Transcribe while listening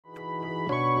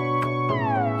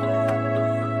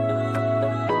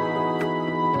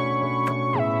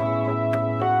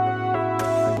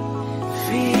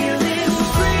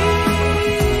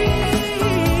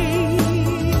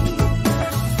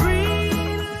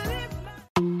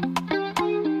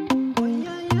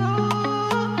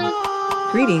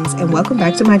Greetings and welcome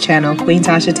back to my channel, Queen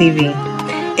Tasha TV.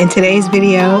 In today's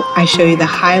video, I show you the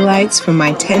highlights from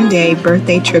my 10-day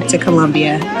birthday trip to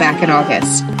Colombia back in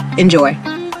August. Enjoy.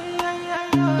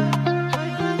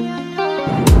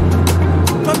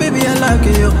 My baby, I like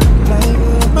you.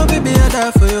 My baby, I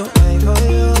die for you.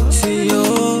 See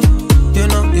you, you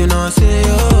know I see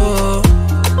you.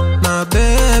 My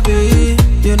baby,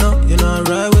 you know I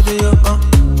ride with you.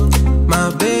 My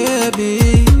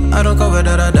baby, I don't cover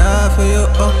that, I die for you.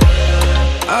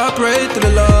 I pray to the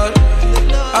Lord,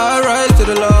 I rise to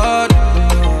the Lord,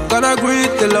 gonna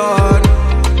greet the Lord.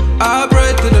 I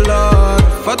pray to the Lord,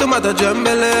 Fatumata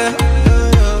Jambele,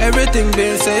 everything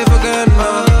being safe again,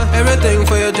 everything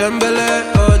for your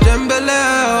Jambele, oh Jambele,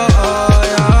 oh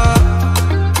yeah.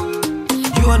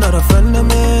 You are not a friend of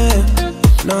me,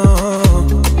 no.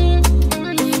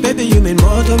 Baby, you mean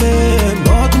more to me,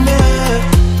 more to me.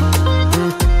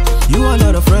 You are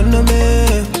not a friend of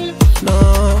me, no.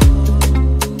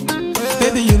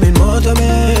 Baby, you mean more to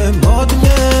me, more to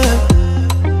me.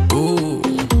 Ooh.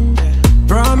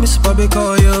 Promise, Bobby,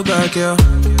 call you back, yeah.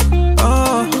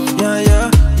 Oh, yeah, yeah.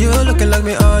 You looking like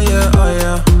me, oh yeah, oh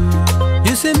yeah.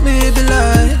 You see me be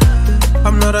like,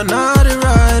 I'm not a naughty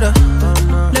rider.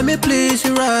 Let me please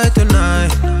you right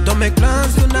tonight. Don't make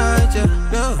plans tonight, yeah,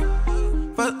 yeah.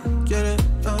 But get it,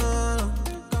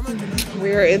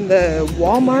 We're in the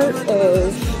Walmart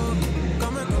of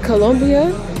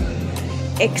Colombia,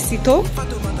 Éxito.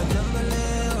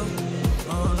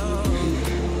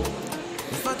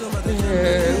 And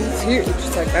it's huge.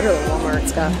 It's like better than Walmart.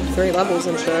 It's got 3 levels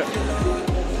and shit.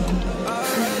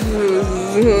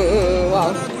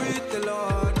 Wow.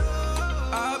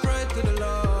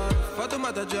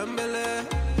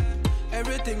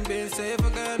 Everything being safe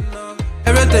again now.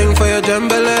 Everything for your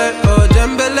Jambele, oh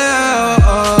Jambele,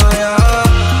 oh yeah.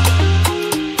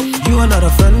 You are not a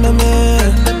friend of me,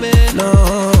 no.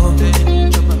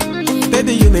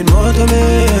 Baby, you mean more to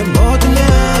me, more to me.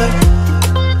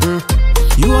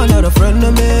 You are not a friend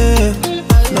of me,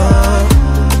 no.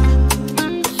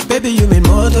 Baby, you mean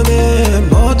more to me,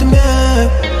 more to me.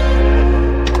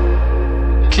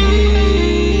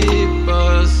 Keep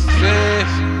us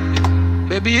safe,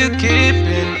 baby, you're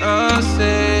keeping us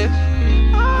safe.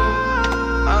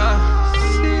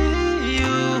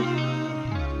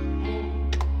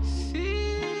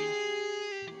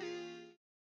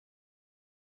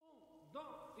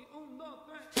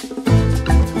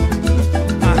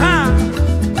 Ajá,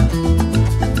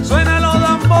 suenan los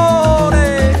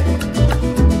tambores.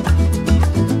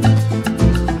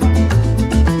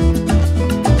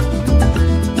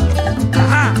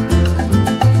 Ajá.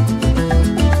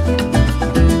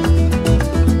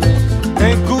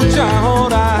 Escucha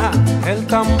ahora, el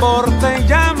tambor te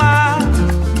llama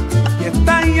y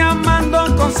está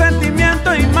llamando con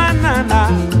sentimiento y más nada.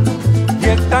 Y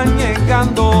están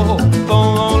llegando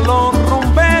todos los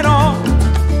rumberos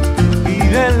y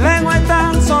de lengua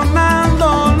están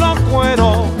sonando los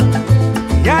cueros.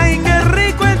 Y ay, qué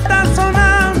rico está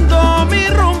sonando mi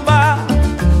rumba.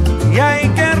 Y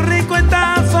ay, qué rico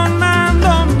está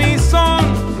sonando mi son.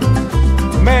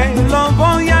 Me lo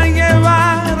voy a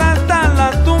llevar hasta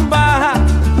la tumba.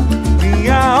 Y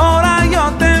ahora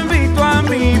yo te invito a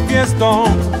mi fiestón.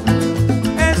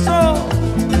 Eso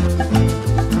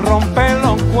rompe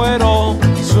los cueros,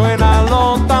 suenan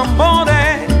los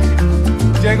tambores.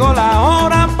 Llegó la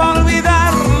hora para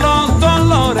olvidar los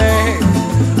dolores.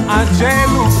 H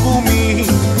Lucumi,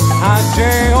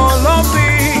 H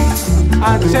Olofi,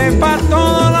 H para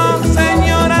todos los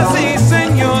señoras y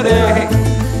señores.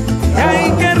 Y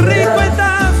ay, qué rico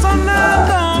está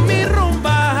sonando mi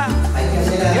rumba.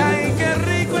 Y ay, qué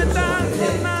rico está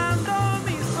sonando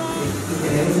mi son.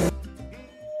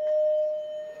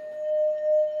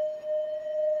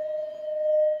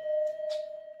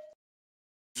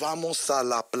 Vamos a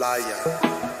la playa.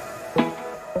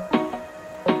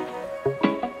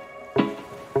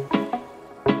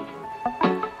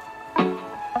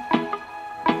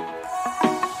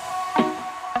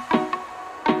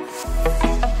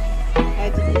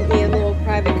 Had to give me a little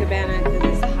private cabana because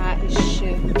it's hot as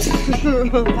shit.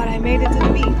 But I made it to the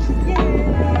beach. Yay!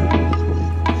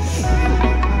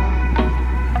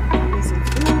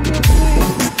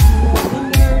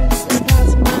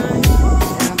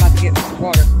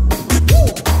 Water.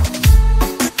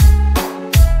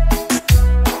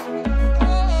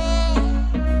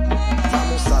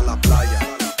 Vamos a la playa.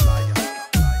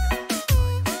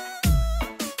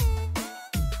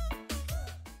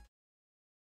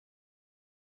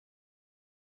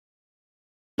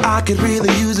 I could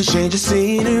really use a change of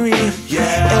scenery.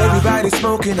 Yeah. Everybody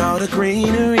smoking all the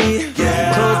greenery.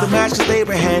 Yeah. Close the match 'cause they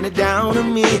were handed down to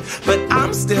me. But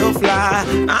I'm still fly,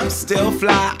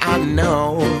 I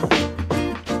know.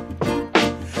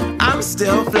 I'm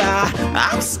still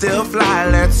fly,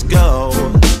 let's go.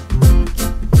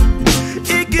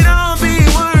 It could all be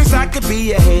worse, I could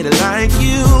be a hater like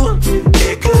you.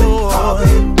 It could all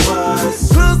be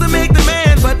worse. Pills to make the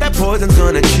man, but that poison's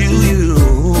gonna kill you.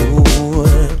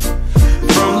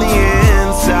 From the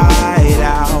inside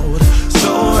out,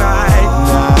 so right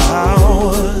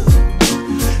now.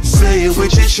 Say it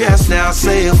with your chest now,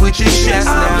 say it with your chest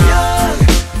now. I'm young,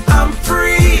 I'm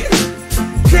free,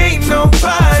 can't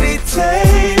nobody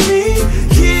take me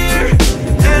here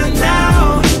and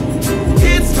now.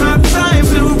 It's my time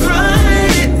to run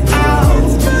it out.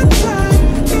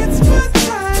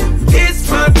 It's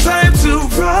my time to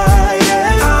ride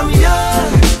it. I'm young,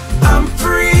 I'm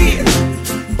free,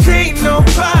 can't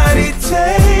nobody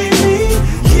take me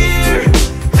here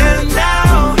and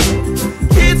now.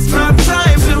 It's my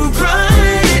time to run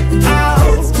it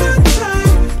out.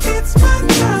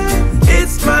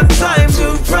 It's my time to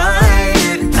ride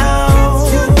it out.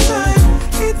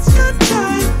 It's your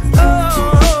time.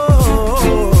 Oh,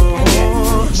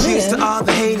 cheers to all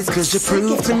the haters, 'cause you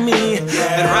proved to me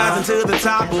that rising to the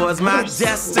top was my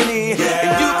destiny.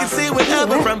 And you can see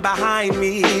whatever from behind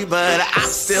me, but I'm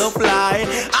still fly,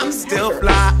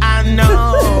 I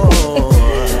know.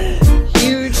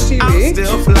 Huge TV. I'm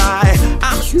still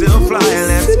fly,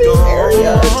 let's go.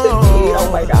 Area to be. Oh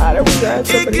my God, I wish I had It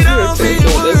somebody could here all to be do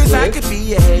worse, this I with. could be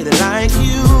a hater like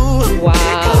you.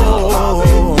 Wow.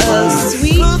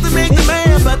 Sweet Supposed to make the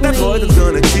man, but that poison's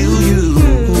gonna kill you.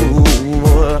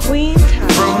 Queen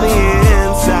From the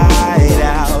inside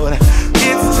out,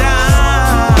 it's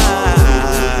time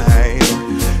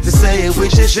to say it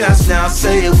with your chest now,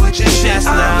 say it with your chest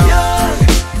now. I'm young,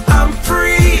 I'm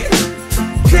free,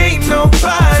 can't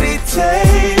nobody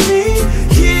take me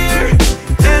here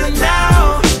and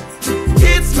now.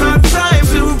 It's my time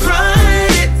to run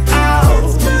it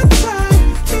out.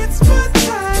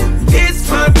 It's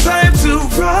my time to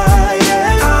ride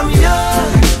it. I'm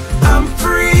young, I'm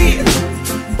free,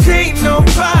 can't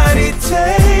nobody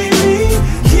take me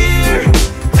here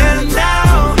and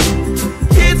now.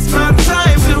 It's my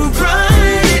time to run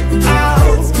it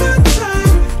out.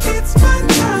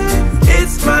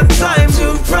 It's my time to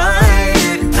ride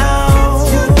it out.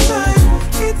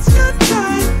 It's your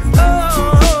time.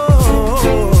 Oh,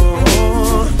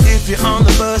 if you're on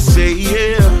the bus, say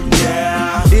yeah.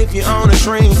 Yeah. If you're on the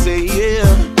train, say yeah.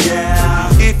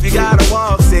 Yeah. If you gotta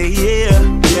walk, say yeah.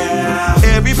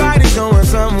 Yeah. Everybody's going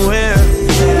somewhere.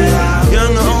 Yeah.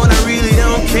 Young or old, I really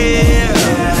don't care.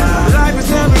 Yeah. Life has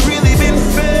never really been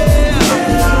fair.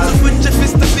 Yeah. So put your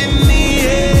fist up in the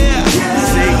air.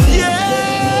 Yeah. Say yeah.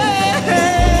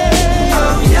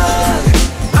 I'm young,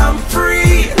 I'm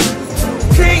free,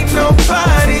 can't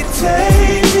nobody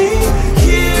take me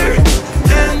here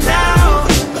and now.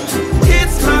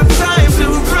 It's my time to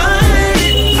run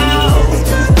it out.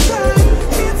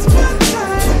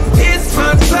 It's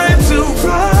my time to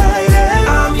ride it.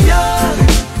 I'm young,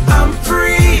 I'm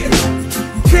free,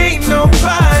 can't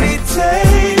nobody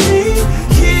take me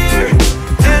here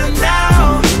and now.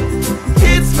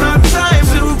 It's my time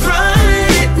to run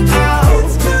it out.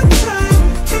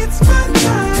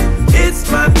 It's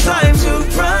my time to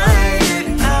ride it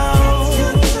out.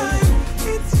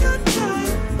 It's your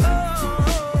time. Oh.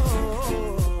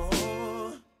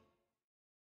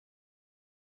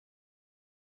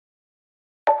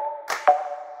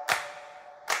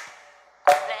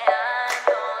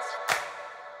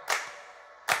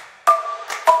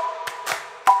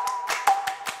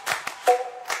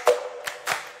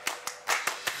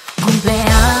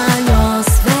 Cumpleaños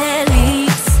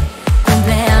feliz,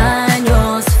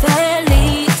 cumpleaños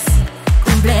feliz,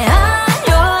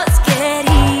 cumpleaños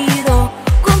querido,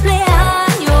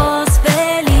 cumpleaños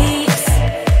feliz,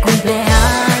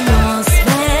 cumpleaños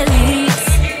feliz,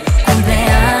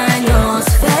 cumpleaños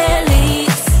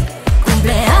feliz,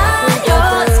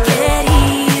 cumpleaños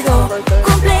querido,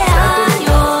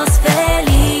 cumpleaños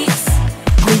feliz,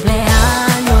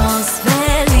 cumpleaños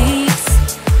feliz,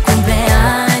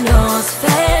 cumpleaños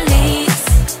feliz,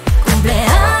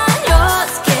 cumpleaños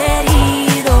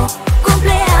querido,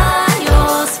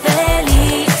 cumpleaños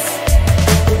feliz.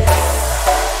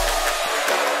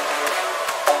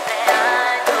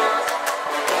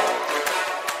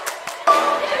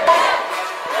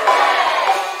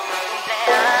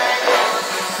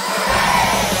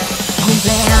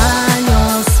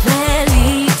 Cumpleaños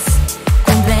feliz,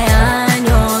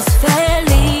 cumpleaños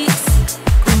feliz,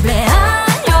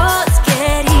 cumpleaños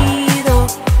querido,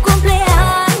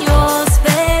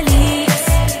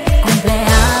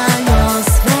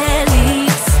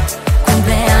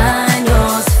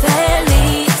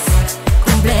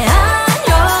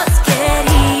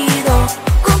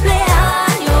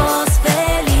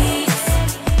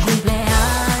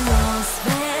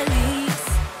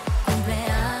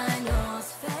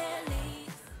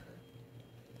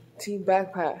 team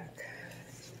backpack.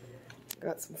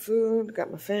 Got some food,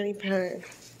 got my fanny pack,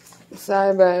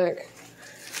 side bag,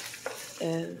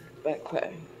 and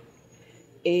backpack.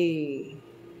 Ayy.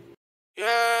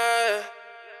 Yeah,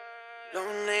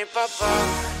 Luna y papá.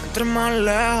 Entre más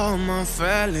lejos, más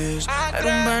feliz. Era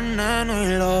un veneno y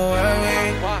lo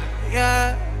bebí.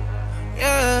 Yeah,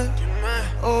 yeah,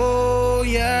 oh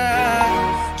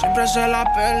yeah. Siempre sé la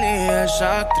peli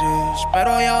esa actriz,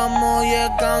 pero ya vamos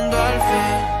llegando al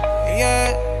fin.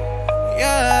 Yeah,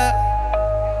 yeah.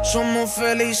 Somos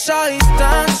felices a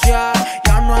distancia.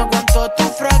 Ya no aguanto tu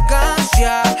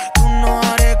fragancia. Tú no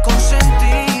eres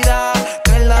consentida,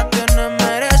 que la tienes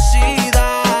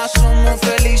merecida. Somos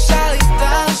felices a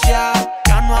distancia.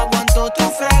 Ya no aguanto tu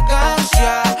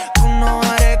fragancia. Tú no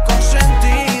eres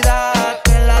consentida,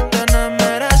 que la tienes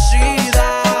merecida.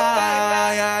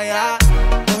 Yeah, yeah.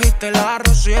 Cogiste la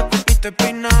rosa y escupiste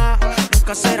espina.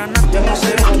 Nunca será nada, no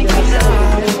será ni nada.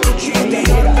 Tu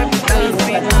chillo, pepita al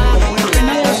final.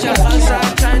 No sea falsa,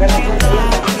 hecha en China.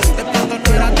 De pronto no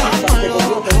era tan malo,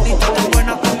 ni tan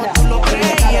buena como tú lo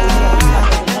creías.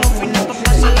 Los fines pa'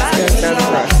 pasar la risa.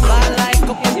 Bala y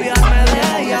copa, olvidarme de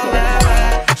ella, bebé.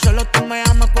 Solo tú me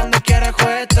llamas cuando quieres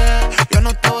juguete. Yo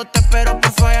no te boté, pero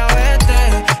por falla vete.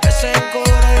 Ese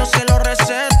cobro yo se lo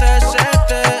recete,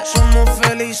 sete. Somos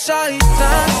felices a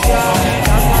distancia.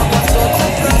 Ya no aguanto tu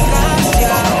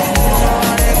fragancia. No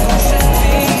eres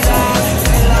consentida,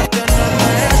 que la tienes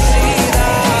merecida.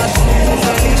 Somos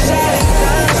felices a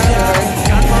distancia.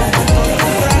 Ya no aguanto tu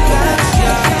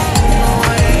fragancia. No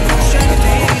eres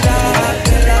consentida,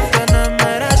 que la tienes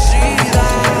merecida.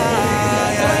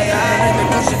 Eres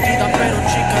consentida pero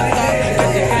chiquita. Que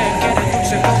te cree que eres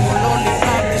dulce como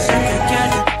lollipop. Dicen que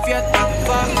quieren fiesta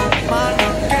pa' mala.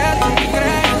 Que tú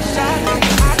crees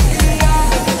aquí ya.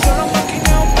 Solo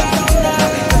maquineo pero nada.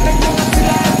 No tengo una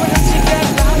fila de buena chica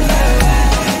grande.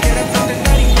 Quieres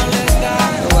pretender y no les da.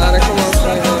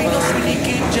 Y no soy ni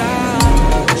quincha.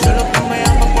 Solo tú me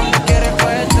llamas cuando quieres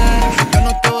juguete. Yo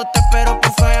no te boté pero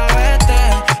por falla vete.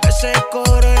 Ese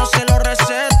cobro yo se lo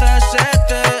recete,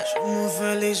 sete. Somos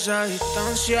felices a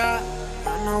distancia.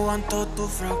 Ya no aguanto tu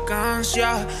fragancia.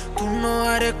 Tú no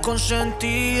eres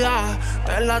consentida,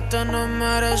 te la tienes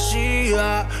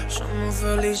merecida. Somos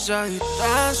felices a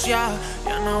distancia.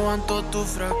 Ya no aguanto tu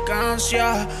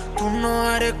fragancia. Tú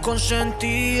no eres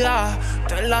consentida,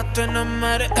 te la tienes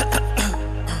merecida.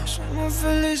 Somos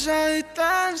felices a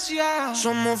distancia.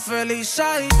 Somos felices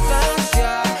a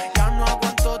distancia. Ya no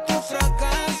aguanto tu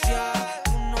fragancia.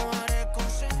 Tú no eres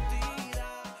consentida.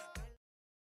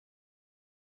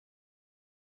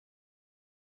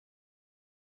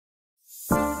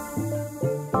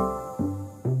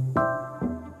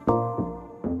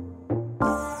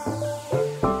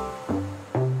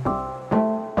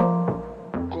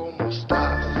 ¿Cómo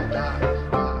estás?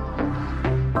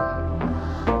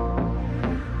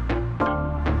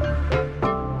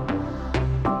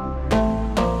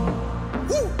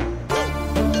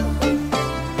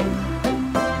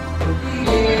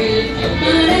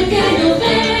 Para el que no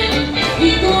ve y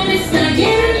con esta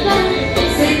hierba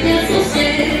se te asocia.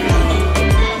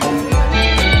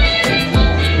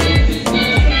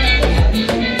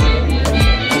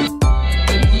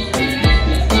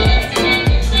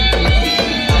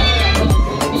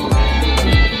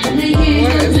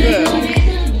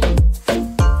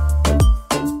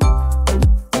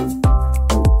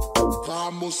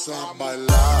 Vamos a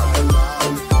bailar.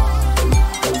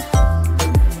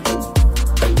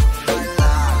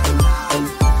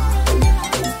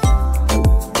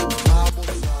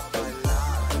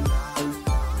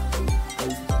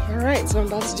 Alright, so I'm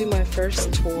about to do my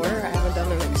first tour. I haven't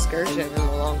done an excursion in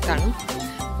a long time,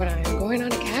 but I'm going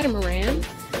on a catamaran,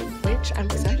 which I'm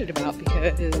excited about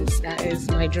because that is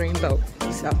my dream boat.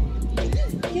 So,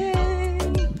 yay!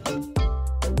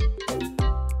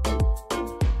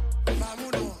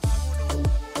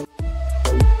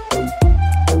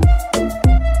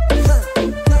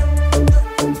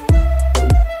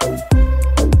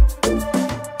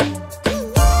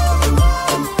 Vamos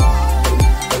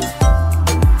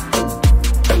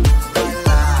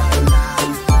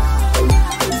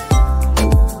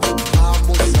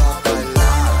a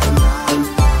bailar.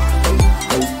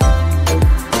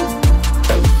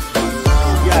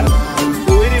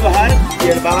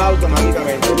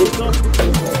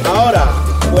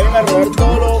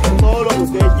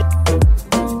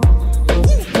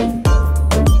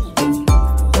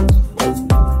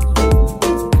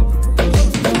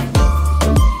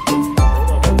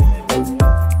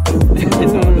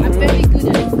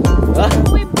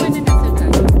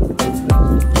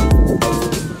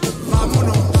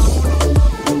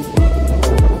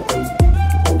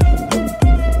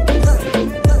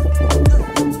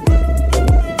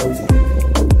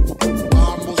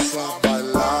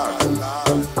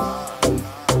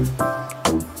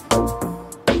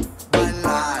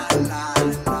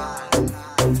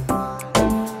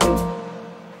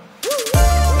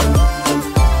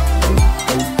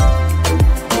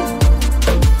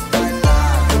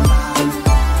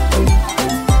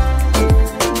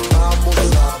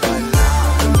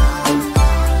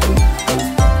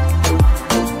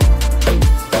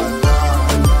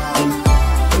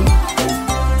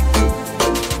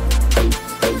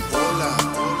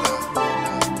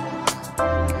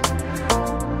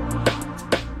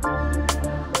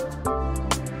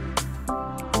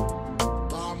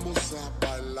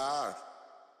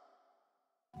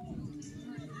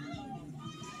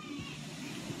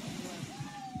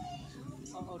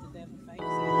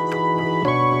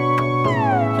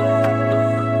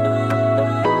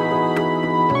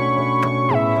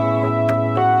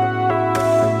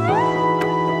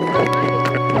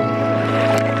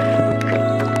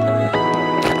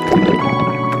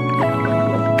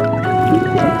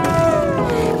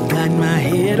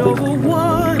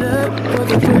 water for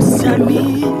the first time in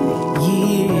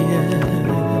years.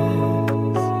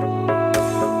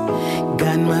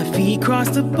 Got my feet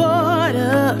crossed the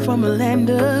border from a land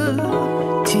of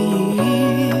tears.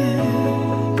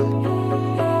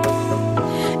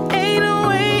 Ain't no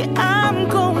way I'm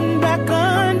going back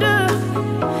under.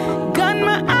 Got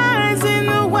my eyes in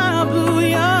the wild blue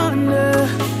yonder.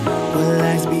 Will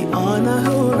lies beyond the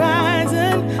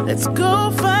horizon? Let's go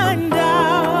find out.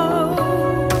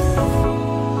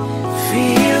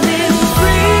 Feeling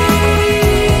free,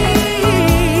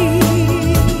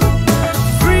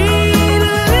 free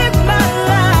to live my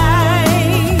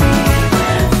life,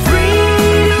 free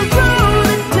to roll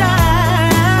the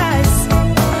dice,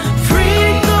 free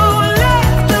to go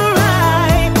left or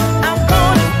right. I'm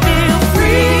gonna feel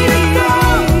free to go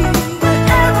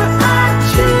wherever I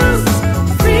choose,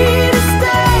 free to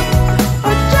stay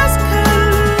or just cut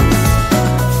loose,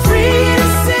 free to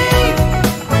sing,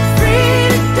 free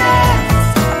to dance,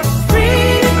 free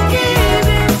to give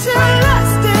into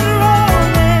lust and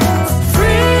romance,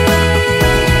 free.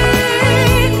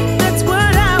 That's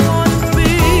what I wanna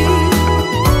be.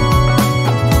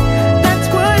 That's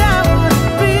what I wanna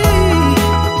be.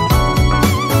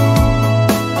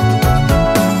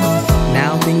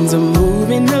 Now things are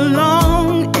moving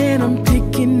along and I'm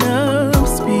picking up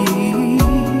speed.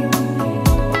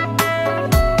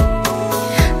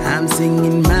 I'm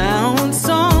singing my own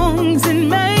songs and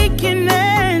making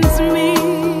ends meet.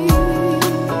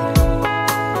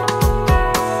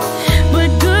 But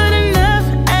good enough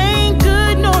ain't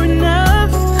good nor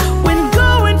enough. When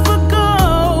going for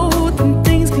gold, then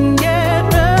things can get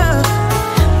rough.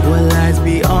 What lies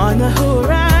beyond the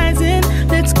horizon?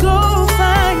 Let's go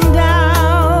find out.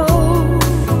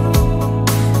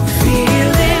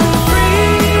 Feeling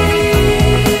free,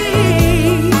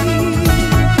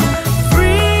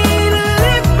 free to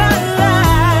live my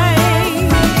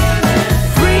life,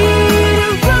 free to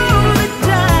roll the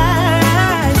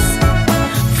dice,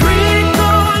 free to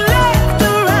go left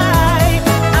or right.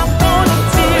 I'm gonna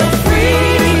feel free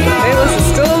to go. Hey, listen,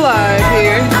 still alive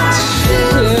here.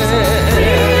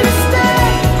 Free to stay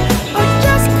or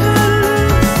just cut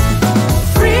loose,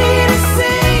 free to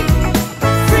sing,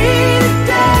 free to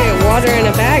dance. Get water in a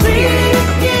bag here.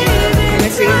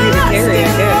 Makes it easy to carry, I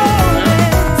guess.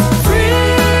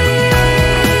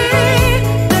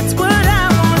 That's what I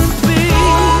wanna be.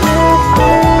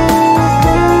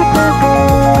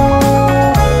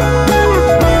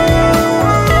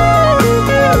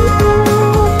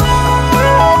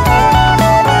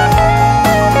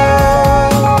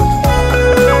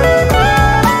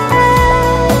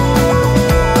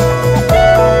 I'm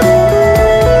feeling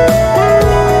free,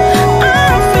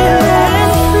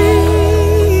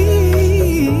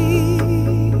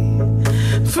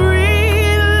 free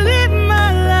to live my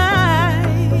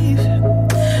life,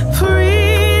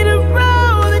 free to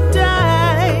roll the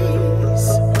dice,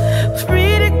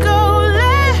 free to go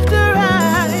left or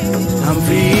right. I'm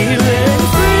feeling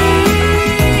free,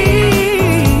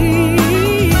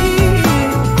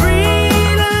 free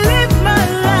to live my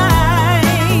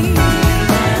life,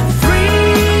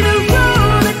 free to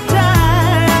roll the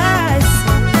dice,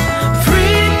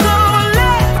 free to go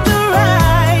left or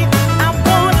right. I'm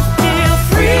gonna feel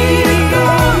free to go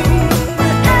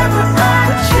wherever I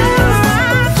choose,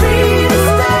 free to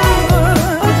stay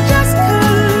or just cut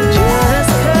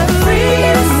loose, free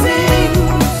to sing,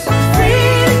 free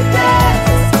to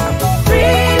dance,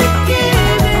 free to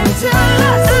give into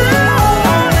lust and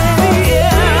romance.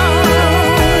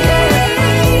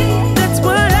 That's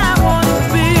what I wanna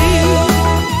be.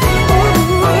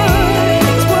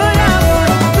 That's what I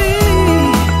wanna be.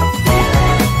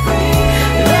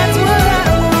 That's what I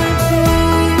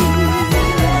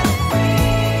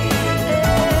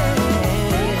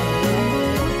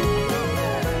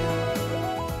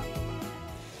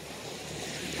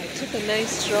I took a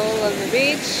nice stroll on the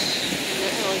beach.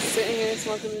 I was sitting here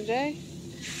smoking a J.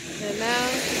 And now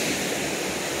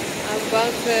I'm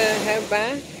about to head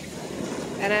back.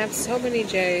 And I have so many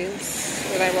J's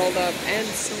that I rolled up and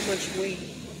so much weed.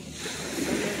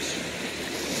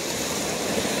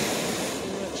 So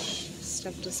much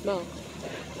stuff to smoke.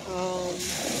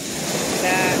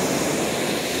 That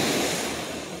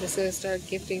I'm just gonna start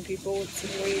gifting people with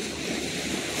some weed.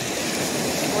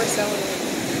 Or selling it.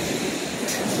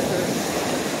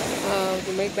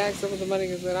 To make back some of the money,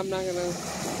 because I'm not gonna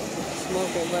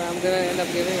smoke it, but I'm gonna end up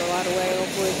giving a lot away.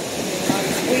 Hopefully, a lot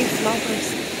of weed smokers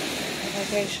on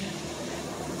vacation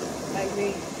like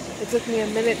me. It took me a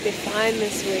minute to find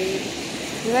this weed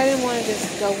because I didn't want to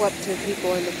just go up to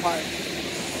people in the park.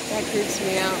 That creeps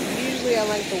me out. Usually, I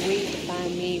like the weed to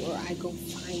find me, or I go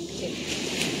find it.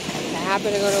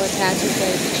 happened to go to a tattoo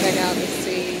place to check out to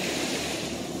see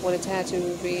what a tattoo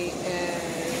would be, and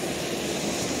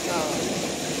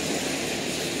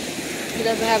he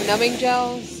doesn't have numbing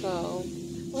gel, so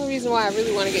the only reason why I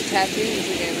really want to get tattoos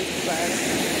again is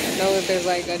because I know that there's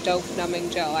like a dope numbing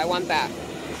gel. I want that.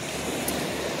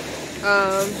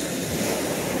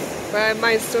 But I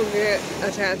might still get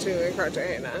a tattoo in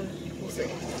Cartagena. We'll see.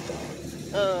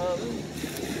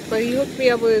 But he hooked me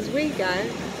up with his weed guy,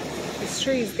 his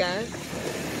trees guy,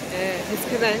 and his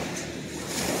connect.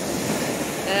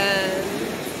 And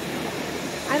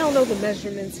I don't know the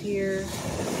measurements here.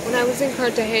 When I was in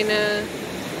Cartagena,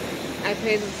 I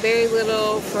paid very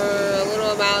little for a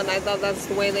little amount, and I thought that's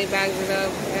the way they bagged it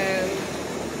up. And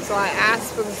so I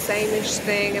asked for the same-ish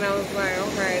thing, and I was like,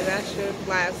 okay, that should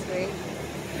last me.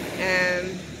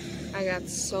 And I got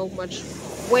so much,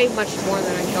 way much more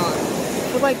than I thought.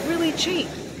 But like really cheap.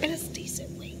 And it's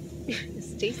decent weight.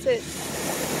 It's decent.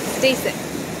 It's decent.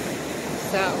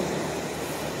 So,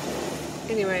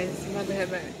 anyways, I'm about to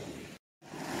head back.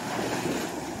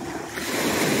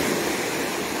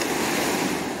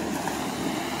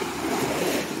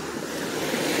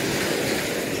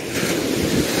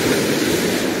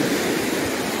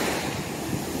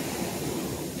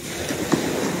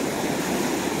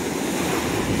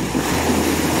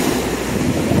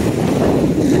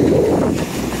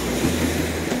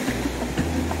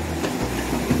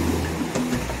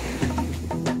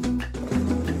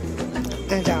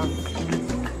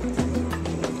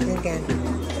 And again,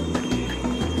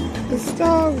 this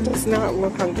dog does not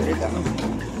look hungry though.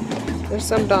 There's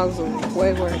some dogs that look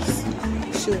way worse.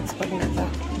 She looks fucking at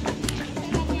that.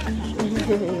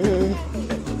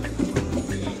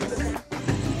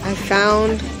 I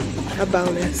found a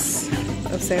bonus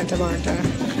of Santa Marta.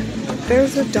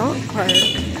 There's a dog park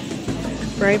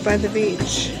right by the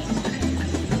beach.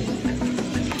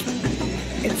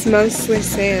 It's mostly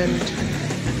sand,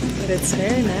 but it's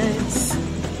very nice.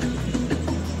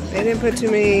 They didn't put too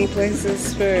many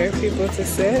places for people to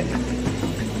sit,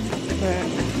 but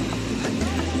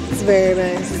it's very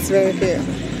nice. It's very cute.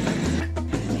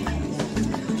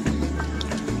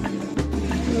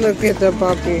 Look at the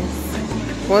puppies.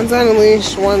 One's on a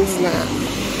leash, one's not.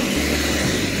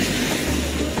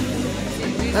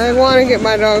 I want to get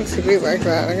my dogs to be like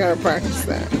that. I gotta practice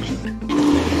that.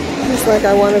 Just like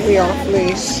I want to be off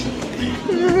leash.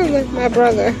 Like my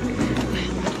brother.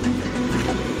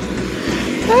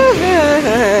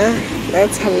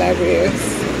 That's hilarious.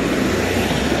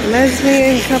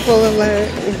 Lesbian couple alert.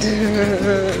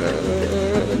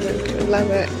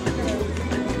 Love it.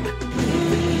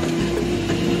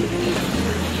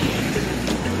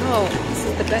 Oh, this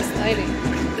is the best lighting.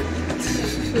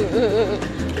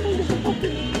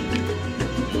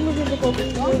 Look at the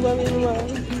puppies. They're running around.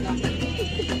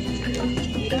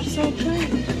 They're so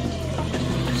trained.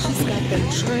 She's got them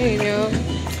trained, yo.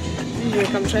 I'm gonna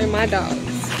come train my dogs.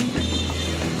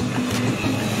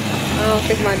 I don't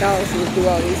think my dogs would do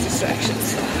all these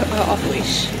distractions off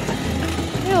leash.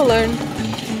 They'll learn.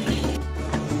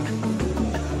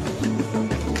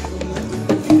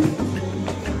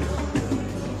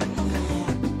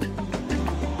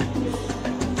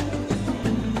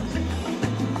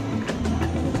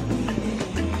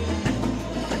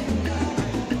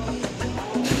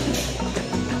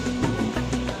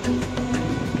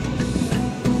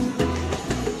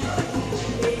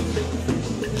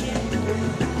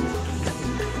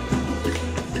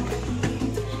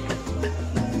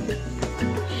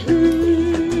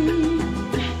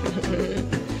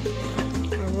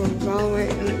 All the way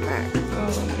in the back.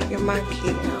 Oh, let me get my key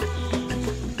out.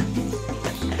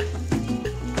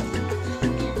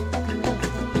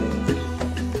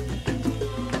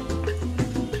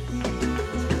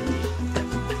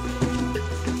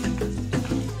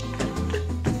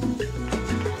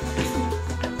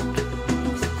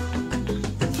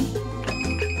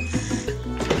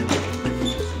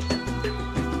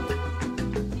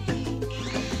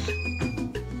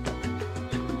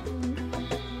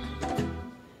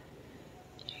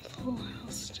 Full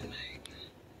house tonight.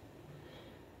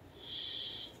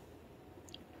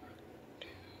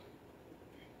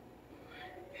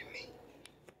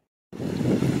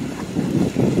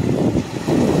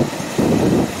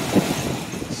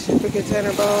 Super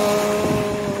container ball.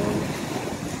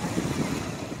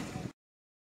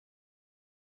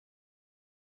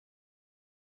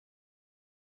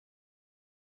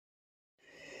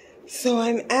 So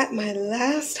I'm at my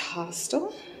last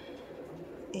hostel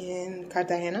in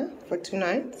Cartagena for 2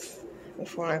 nights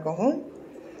before I go home.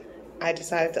 I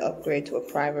decided to upgrade to a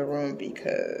private room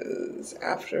because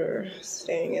after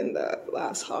staying in the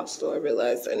last hostel, I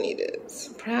realized I needed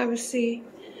some privacy.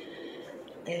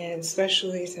 And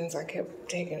especially since I kept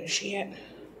taking a shit.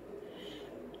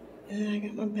 And I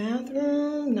got my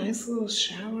bathroom, nice little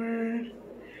shower.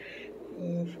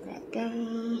 And forgot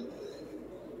that.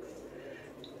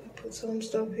 Put some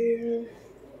stuff here.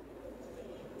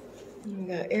 We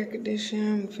got air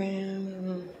conditioning,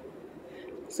 fan,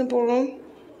 simple room.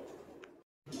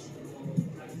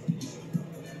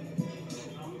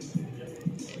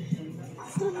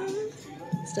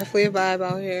 It's definitely a vibe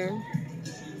out here.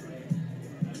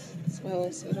 That's why I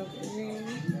set up here.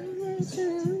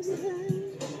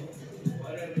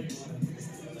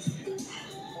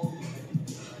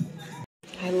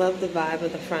 I love the vibe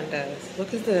of the front desk.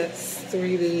 Look at this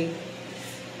 3D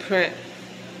print.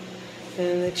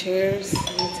 And the chairs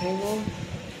and the table.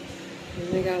 And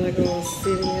they got like a little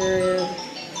seating area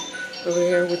over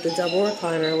here with the double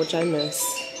recliner, which I miss.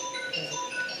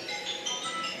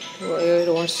 A little area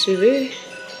to watch TV.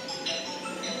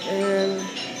 And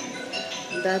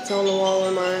that's on the wall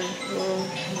in my room.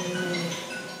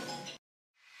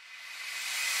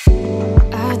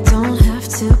 I don't have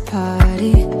to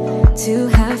party to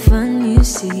have fun, you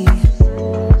see.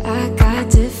 I got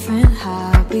different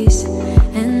hobbies,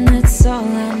 and that's all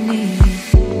I need.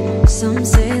 Some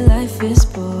say life is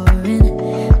boring,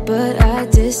 but I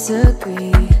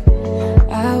disagree.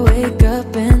 I wake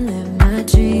up and live my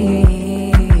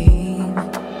dream.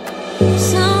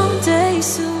 Someday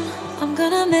soon I'm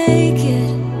gonna make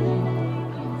it.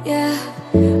 Yeah,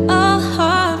 all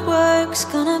hard work's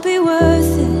gonna be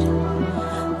worth it.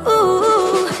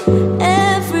 Ooh,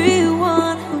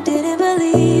 everyone who didn't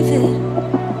believe it,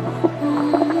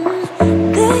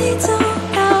 they don't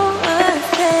know a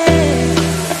thing.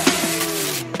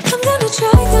 I'm gonna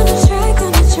try.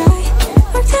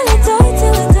 Work till I die,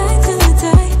 till I die, till I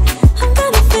die. I'm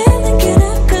gonna fail and get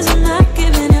up, 'cause I'm not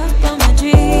giving up on my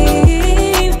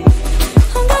dream.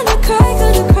 I'm gonna cry.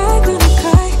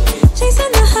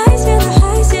 Chasing the highs, yeah, the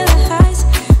highs, yeah, the highs.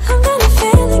 I'm gonna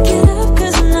fail and get up,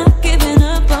 'cause I'm not giving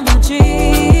up on my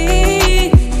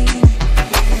dream.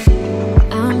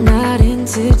 I'm not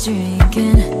into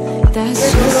drinking, that's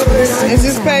just wasting It's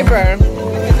just time. paper.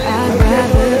 I'd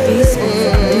rather be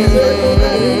spending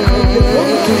it on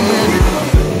making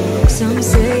money. Some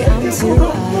say I'm too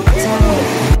uptight,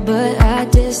 but I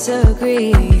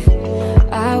disagree.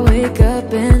 I wake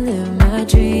up and live my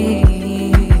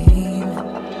dream.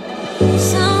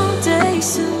 Someday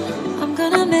soon I'm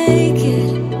gonna make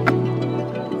it.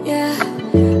 Yeah,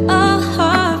 all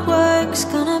hard work's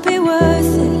gonna be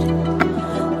worth it.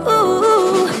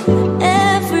 Ooh,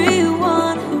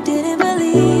 everyone who didn't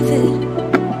believe it,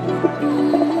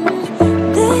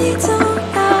 they don't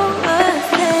know a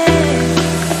thing.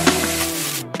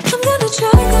 I'm gonna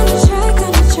try.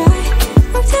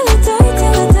 Work till I die,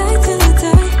 till I die, till I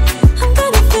die. I'm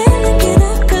gonna fail and get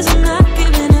up, 'cause I'm not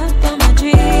giving up on my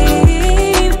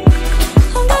dream.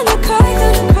 I'm gonna cry.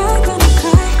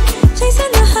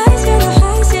 Chasing the highs, yeah, the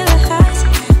highs, yeah, the highs.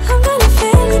 I'm gonna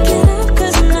fail and get up,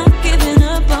 'cause I'm not giving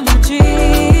up on my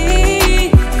dream.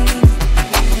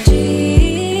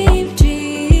 Dream,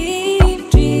 dream,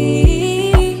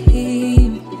 dream.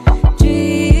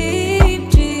 Dream, dream,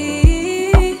 dream.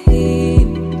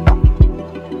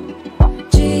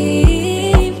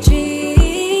 Dream,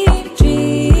 dream,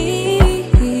 dream.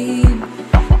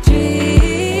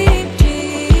 Dream,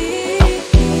 dream.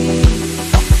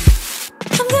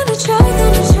 I'm gonna try.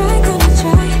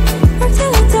 Work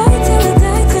till I die, till I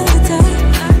die, till I die.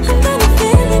 I'm gonna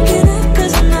fail and get up,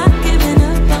 'cause I'm not giving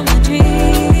up on my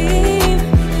dream.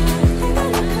 I'm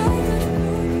gonna cry.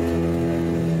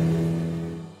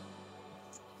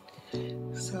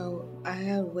 So I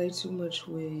had way too much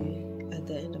weed at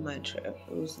the end of my trip.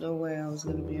 There was no way I was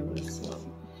gonna be able to smoke.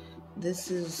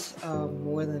 This is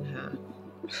more than half.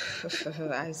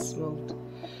 I smoked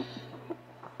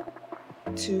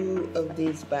 2 of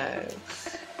these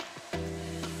bags,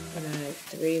 and I had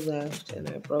 3 left, and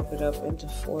I broke it up into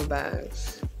 4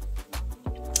 bags,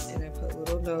 and I put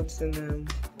little notes in them.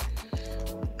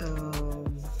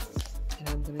 And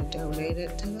I'm gonna donate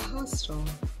it to the hostel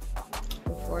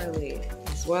before I leave,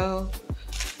 as well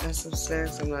as some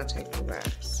snacks I'm not taking back.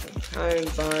 Some kind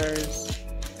bars,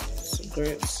 some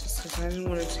grits, just because I didn't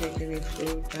want to take any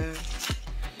food back,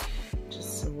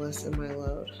 just to lessen my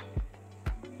load.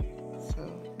 So,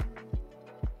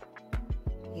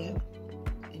 yeah,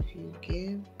 if you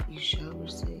give, you shall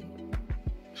receive.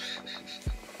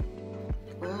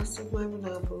 Last of my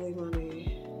Monopoly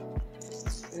money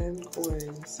and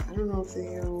coins. I don't know if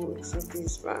they'll accept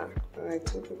these back, but I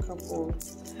took a couple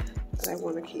that I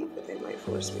want to keep, but they might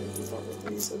force me to keep all of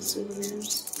these as souvenirs.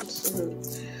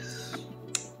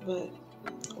 But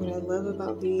What I love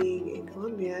about being in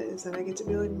Colombia is that I get to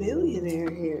be a millionaire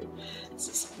here. This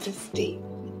is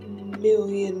 $50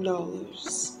 million.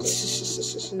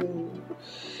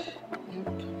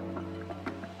 Yep.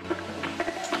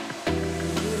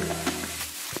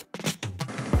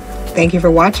 Thank you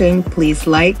for watching. Please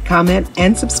like, comment,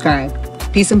 and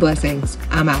subscribe. Peace and blessings.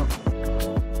 I'm out.